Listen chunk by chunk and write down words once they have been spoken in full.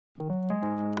Hi,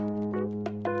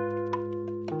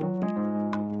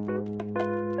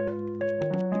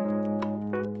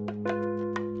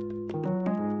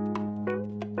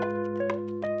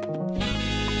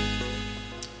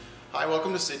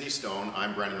 welcome to Sydney Stone.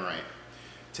 I'm Brennan Wright.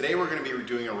 Today we're going to be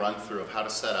doing a run through of how to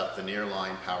set up the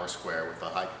Nearline PowerSquare with the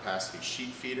high capacity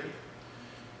sheet feeder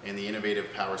and the innovative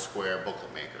PowerSquare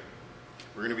booklet maker.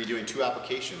 We're going to be doing two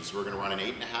applications. We're going to run an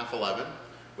 8.5/11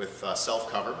 with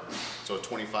self-cover, so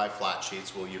 25 flat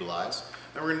sheets we'll utilize.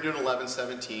 Then we're going to do an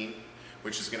 11/17,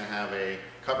 which is going to have a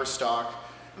cover stock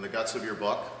and the guts of your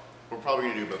book. We're probably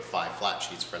going to do about 5 flat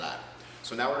sheets for that.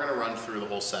 So now we're going to run through the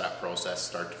whole setup process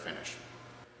start to finish.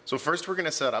 So first we're going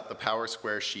to set up the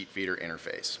PowerSquare sheet feeder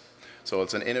interface. So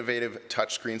it's an innovative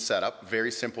touchscreen setup,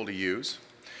 very simple to use.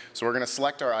 So we're going to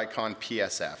select our icon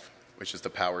PSF, which is the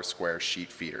PowerSquare sheet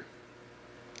feeder.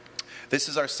 This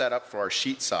is our setup for our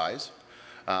sheet size.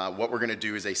 What we're going to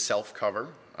do is a self-cover,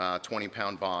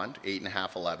 20-pound bond,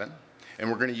 8.5/11,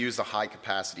 and we're going to use the high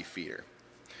capacity feeder.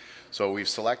 So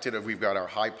we've got our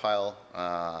high pile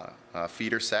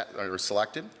feeder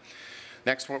selected.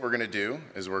 Next, what we're going to do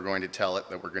is we're going to tell it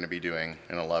that we're going to be doing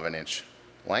an 11-inch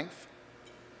length,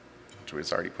 which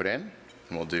we've already put in,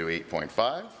 and we'll do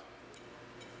 8.5.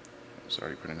 It's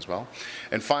already put in as well.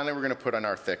 And finally, we're going to put on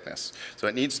our thickness. So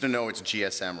it needs to know its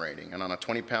GSM rating, and on a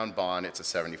 20-pound bond, it's a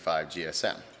 75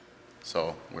 GSM.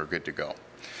 So we're good to go.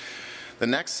 The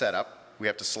next setup, we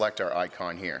have to select our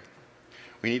icon here.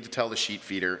 We need to tell the sheet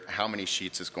feeder how many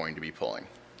sheets it's going to be pulling.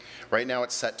 Right now,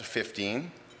 it's set to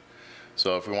 15.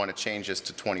 So if we want to change this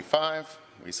to 25,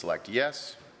 we select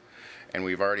yes, and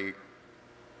we've already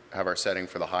have our setting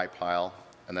for the high pile,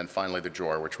 and then finally the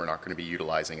drawer, which we're not going to be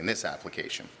utilizing in this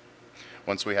application.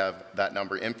 Once we have that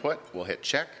number input, we'll hit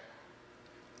check.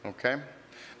 Okay.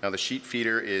 Now the sheet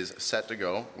feeder is set to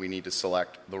go. We need to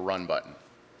select the run button.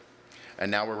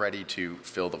 And now we're ready to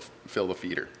fill the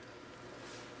feeder.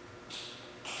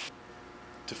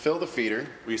 To fill the feeder,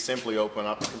 we simply open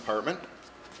up the compartment.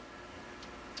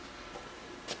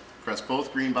 Press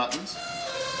both green buttons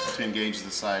to engage the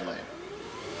side lane.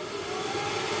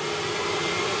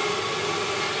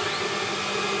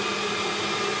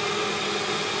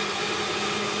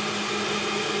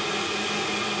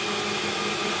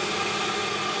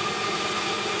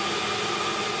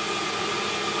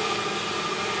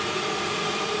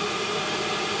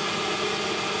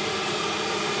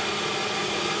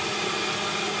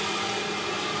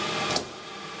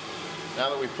 Now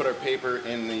that we've put our paper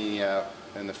in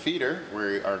the feeder,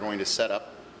 we are going to set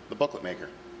up the booklet maker.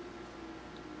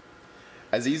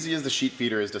 As easy as the sheet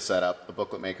feeder is to set up, the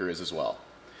booklet maker is as well.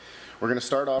 We're going to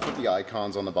start off with the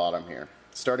icons on the bottom here,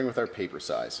 starting with our paper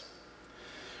size.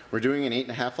 We're doing an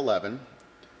 8.5/11,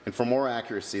 and for more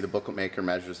accuracy, the booklet maker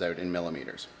measures out in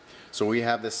millimeters. So we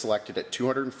have this selected at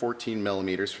 214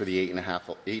 millimeters for the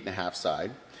 8.5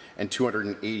 side, and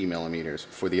 280 millimeters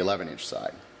for the 11-inch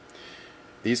side.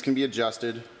 These can be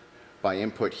adjusted by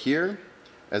input here.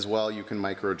 As well, you can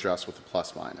micro adjust with a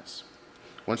plus minus.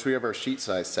 Once we have our sheet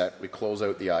size set, we close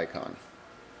out the icon.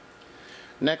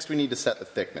 Next, we need to set the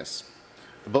thickness.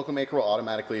 The booklet maker will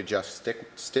automatically adjust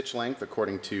stitch length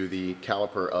according to the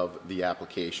caliper of the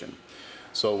application.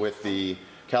 So with the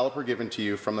caliper given to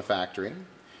you from the factory,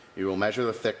 you will measure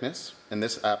the thickness, and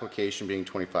this application being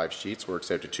 25 sheets works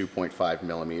out to 2.5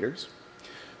 millimeters.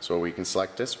 So we can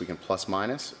select this, we can plus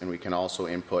minus, and we can also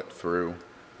input through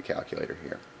the calculator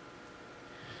here.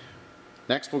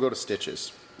 Next, we'll go to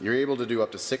stitches. You're able to do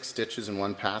up to 6 stitches in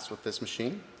one pass with this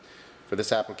machine. For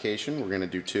this application, we're going to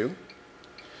do 2.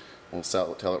 We'll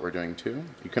tell it we're doing 2.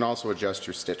 You can also adjust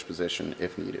your stitch position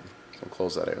if needed. So we'll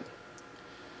close that out.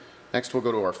 Next, we'll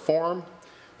go to our form.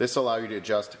 This will allow you to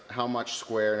adjust how much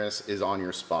squareness is on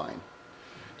your spine.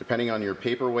 Depending on your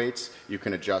paper weights, you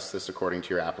can adjust this according to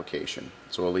your application.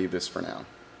 So we'll leave this for now.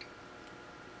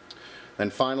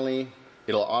 Then finally,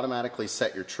 it'll automatically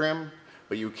set your trim,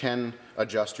 but you can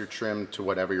adjust your trim to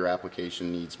whatever your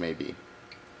application needs may be.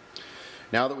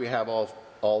 Now that we have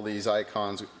all these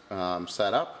icons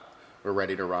set up, we're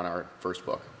ready to run our first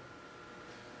book.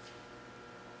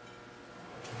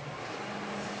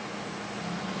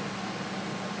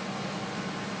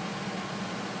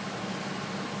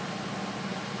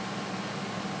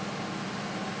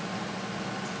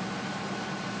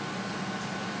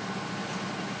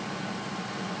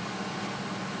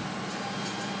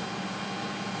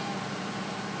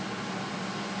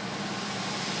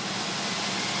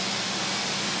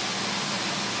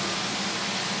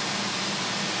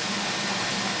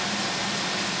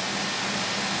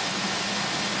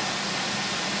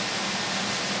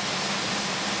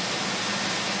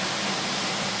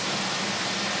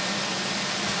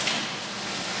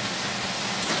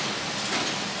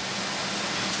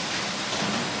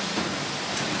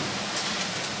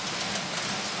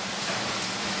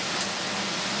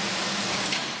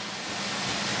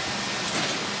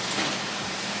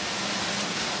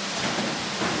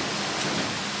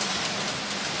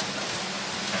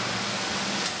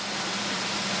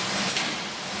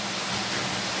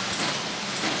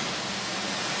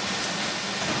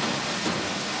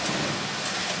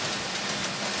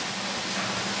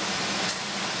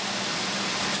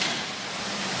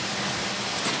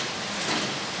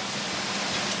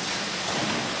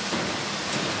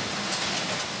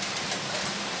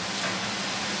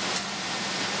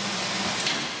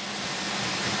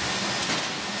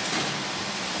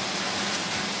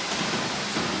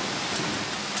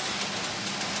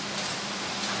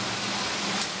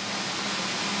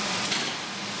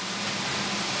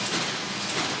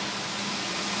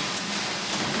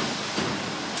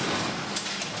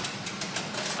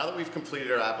 Now that we've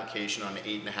completed our application on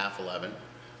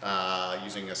 8.5/11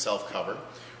 using a self-cover,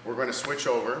 we're going to switch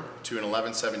over to an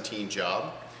 11/17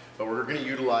 job, but we're going to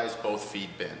utilize both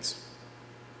feed bins.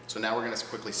 So now we're going to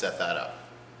quickly set that up.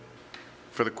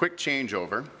 For the quick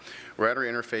changeover, we're at our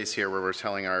interface here where we're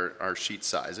telling our sheet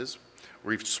sizes.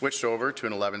 We've switched over to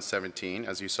an 11/17,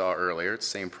 as you saw earlier. It's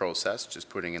the same process, just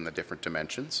putting in the different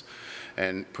dimensions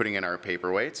and putting in our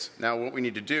paperweights. Now what we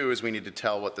need to do is we need to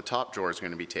tell what the top drawer is going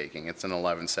to be taking. It's an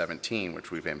 11/17, which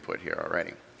we've input here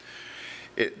already.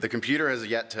 The computer has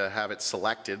yet to have it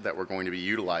selected that we're going to be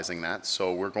utilizing that,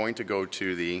 so we're going to go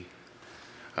to the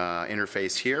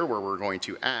interface here where we're going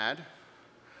to add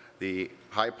the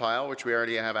high pile, which we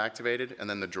already have activated, and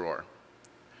then the drawer.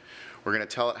 We're going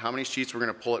to tell it how many sheets we're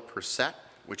going to pull it per set,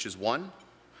 which is 1. You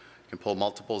can pull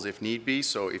multiples if need be,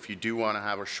 so if you do want to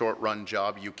have a short run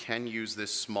job, you can use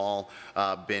this small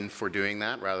bin for doing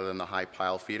that rather than the high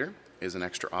pile feeder. Is an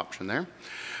extra option there.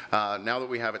 Now that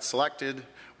we have it selected,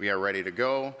 we are ready to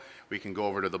go. We can go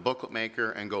over to the booklet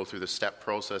maker and go through the step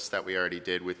process that we already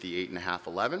did with the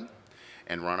 8.5/11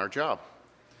 and run our job.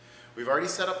 We've already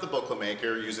set up the booklet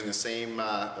maker using the same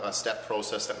step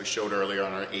process that we showed earlier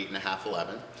on our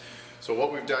 8.5/11. So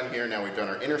what we've done here, now we've done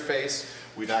our interface,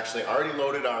 we've actually already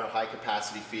loaded our high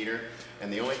capacity feeder,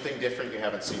 and the only thing different you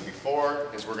haven't seen before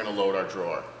is we're going to load our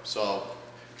drawer. So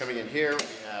coming in here, we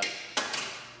have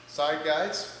side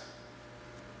guides.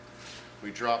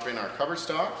 We drop in our cover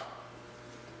stock,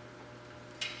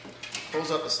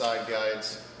 close up the side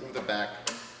guides, move the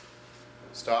back,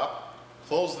 stop,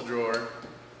 close the drawer,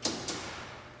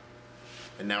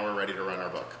 and now we're ready to run our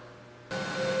book.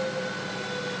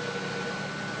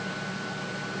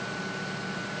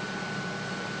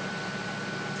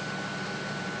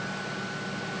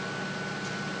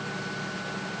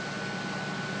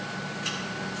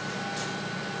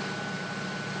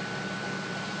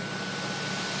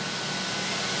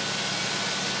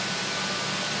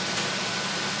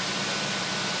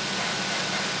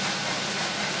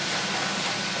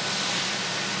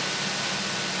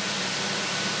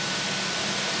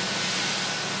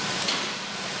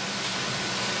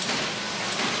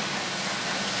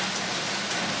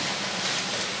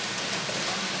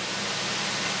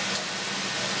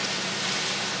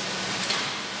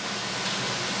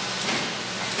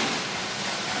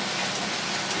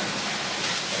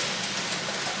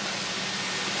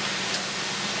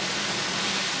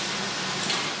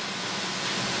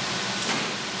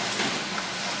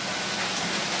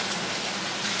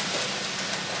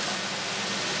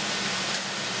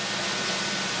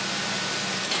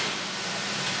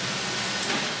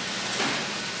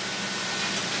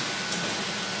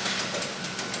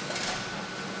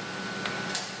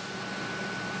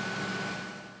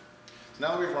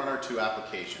 Now that we've run our 2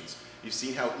 applications, you've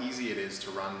seen how easy it is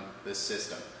to run this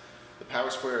system. The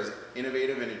PowerSquare is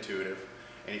innovative and intuitive,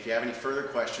 and if you have any further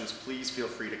questions, please feel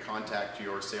free to contact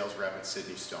your sales rep at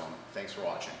Sydney Stone. Thanks for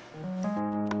watching.